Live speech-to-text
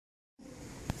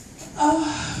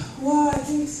Well, I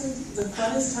think the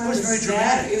funnest time to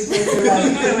snack is when you're like...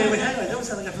 Wait, hang on. That was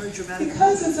like a very dramatic...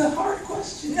 Because it's a hard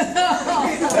question.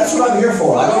 That's what I'm here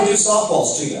for. I don't do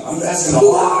softballs to you. I'm asking the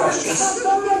hard questions.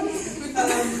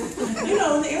 You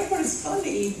know, in the airport it's fun to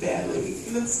eat badly.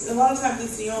 A lot of times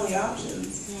it's the only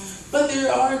options. But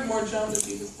there are more Jamba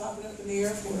Juices popping up in the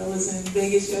airport. I was in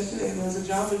Vegas yesterday and there was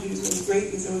a Jamba Juice. It was great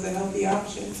because it was a healthy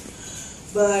option.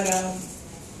 But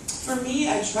for me,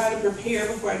 I try to prepare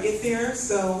before I get there.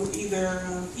 So either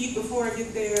eat before I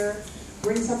get there,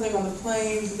 bring something on the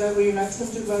plane, so that way you're not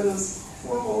tempted by those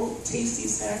horrible, tasty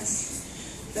snacks,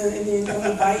 and then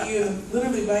literally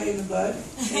bite you in the butt.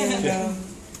 And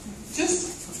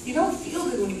just, you don't feel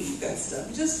good when you eat that stuff.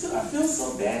 I feel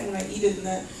so bad when I eat it, and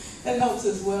that helps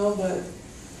as well. But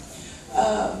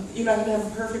you're not gonna have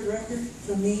a perfect record.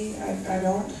 For me, I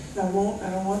don't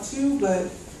want to, but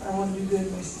I want to do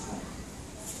good most of the time.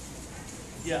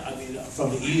 Yeah, I mean, from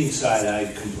the eating side, I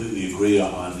completely agree.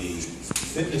 On the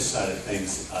fitness side of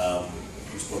things,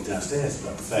 we spoke downstairs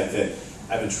about the fact that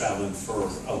I've been traveling for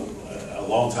a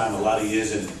long time, a lot of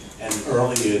years, and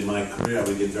early in my career, I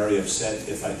would get very upset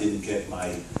if I didn't get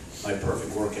my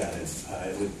perfect workout in.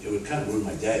 It would kind of ruin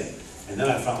my day. And then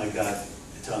I finally got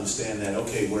to understand that,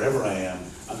 okay, wherever I am,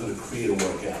 I'm going to create a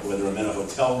workout, whether I'm in a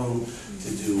hotel room to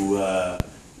do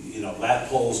lat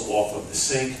pulls off of the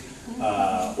sink,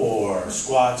 or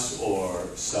squats, or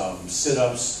some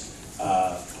sit-ups,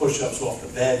 push-ups off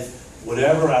the bed.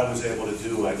 Whatever I was able to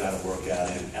do, I got to work out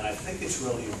in. And I think it's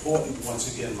really important,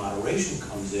 once again, moderation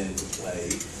comes into play,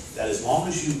 that as long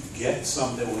as you get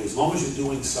something, as long as you're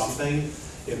doing something,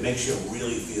 it makes you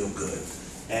really feel good.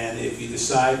 And if you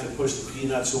decide to push the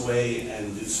peanuts away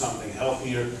and do something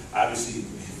healthier, obviously,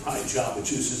 find Jamba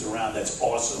Juices around, that's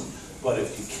awesome. But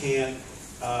if you can't,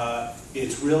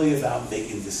 it's really about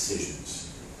making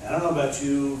decisions. And I don't know about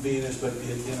you, Venus, but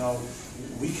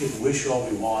we can wish all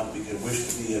we want. We can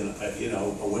wish to be a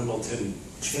Wimbledon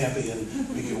champion.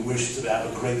 We can wish to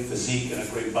have a great physique and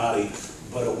a great body.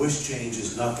 But a wish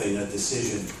changes nothing. A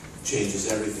decision changes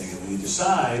everything. And when you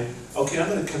decide, okay, I'm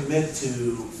going to commit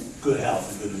to good health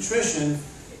and good nutrition,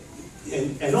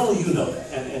 and only you know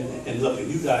that. And look,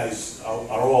 you guys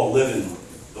are all living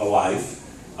the life.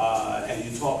 And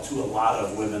you talk to a lot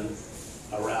of women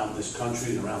around this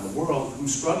country and around the world who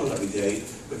struggle every day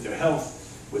with their health,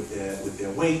 with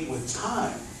their weight, with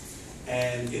time.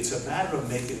 And it's a matter of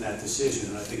making that decision.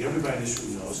 And I think everybody in this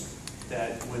room knows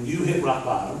that when you hit rock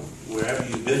bottom, wherever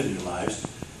you've been in your lives,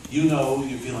 you know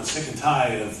you're feeling sick and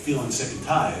tired of feeling sick and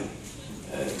tired.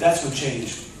 That's when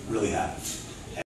change really happens.